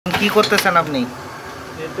কি করতেছেন আপনি?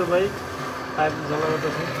 এই তো ভাই পাইপ জ্বালা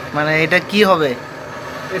করতেছি। মানে এটা কি হবে?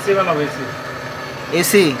 এসি বানাবো। এসি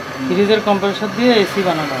এসি ফ্রিজের কম্প্রেসর দিয়ে এসি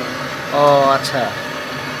বানানো হবে। ও আচ্ছা,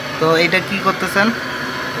 তো এটা কি করতেছেন?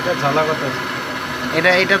 এটা জ্বালা করতেছি।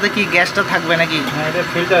 এটাতে কি গ্যাসটা থাকবে নাকি? হ্যাঁ, এটা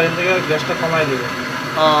ফিল্টার, এর থেকে গ্যাসটা কমাই দেবে।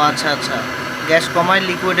 ও আচ্ছা আচ্ছা, গ্যাস কমায়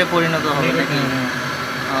লিকুইডে পরিণত হবে নাকি?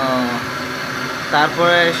 ও,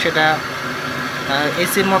 তারপরে সেটা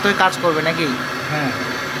এসির মতোই কাজ করবে নাকি? হ্যাঁ।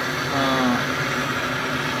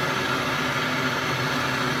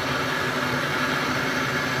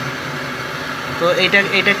 তো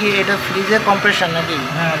এটা কি এটা ফ্রিজের কম্প্রেসর নাকি?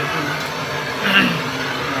 হ্যাঁ।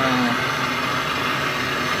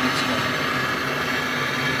 আচ্ছা,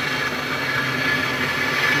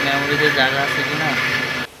 মেমোরিতে জায়গা আছে কিনা?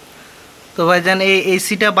 তো ভাইজান এই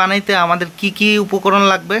এসিটা বানাইতে আমাদের কি কি উপকরণ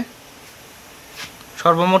লাগবে?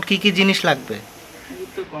 সর্বমোট কি কি জিনিস লাগবে?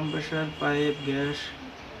 তো কম্প্রেসর, পাইপ, গ্যাস,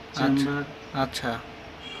 চেম্বার। আচ্ছা,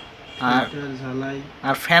 আর ঝালাই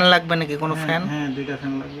আর ফ্যান লাগবে নাকি? কোনো ফ্যান? হ্যাঁ, দুইটা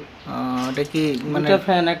ফ্যান লাগবে। এটা কি মানে দুইটা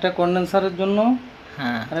ফ্যান, একটা কন্ডেন্সারের জন্য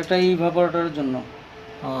হ্যাঁ আর একটা ইভাপোরেটরের জন্য।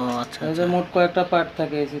 ও আচ্ছা এই আচ্ছা, যে মোট কয়েকটা পার্ট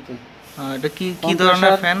থাকে এসিতে। এটা কি কি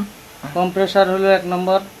ধরনের ফ্যান? কম্প্রেসর হলো 1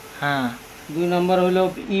 নম্বর, হ্যাঁ 2 নম্বর হলো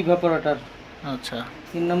ইভাপোরেটর, আচ্ছা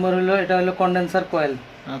 3 নম্বর হলো এটা হলো কন্ডেন্সার কয়েল,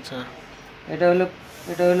 আচ্ছা এটা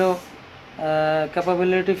হলো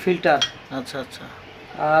ক্যাপাবিলিটি ফিল্টার, আচ্ছা আচ্ছা,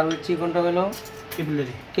 আর ওই চিকনটা হলো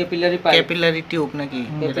ক্যাপিলারি পাইপ। ক্যাপিলারি টিউব নাকি?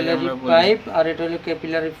 ক্যাপিলারি পাইপ, আর এটা হলো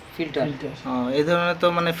ক্যাপিলারি ফিল্টার। এই ধরনের তো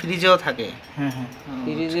মানে ফ্রিজেও থাকে। হ্যাঁ হ্যাঁ,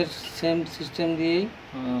 ফ্রিজের সেম সিস্টেম দিয়েই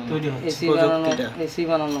তৈরি হচ্ছে এসি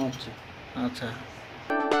বানানো হচ্ছে। আচ্ছা,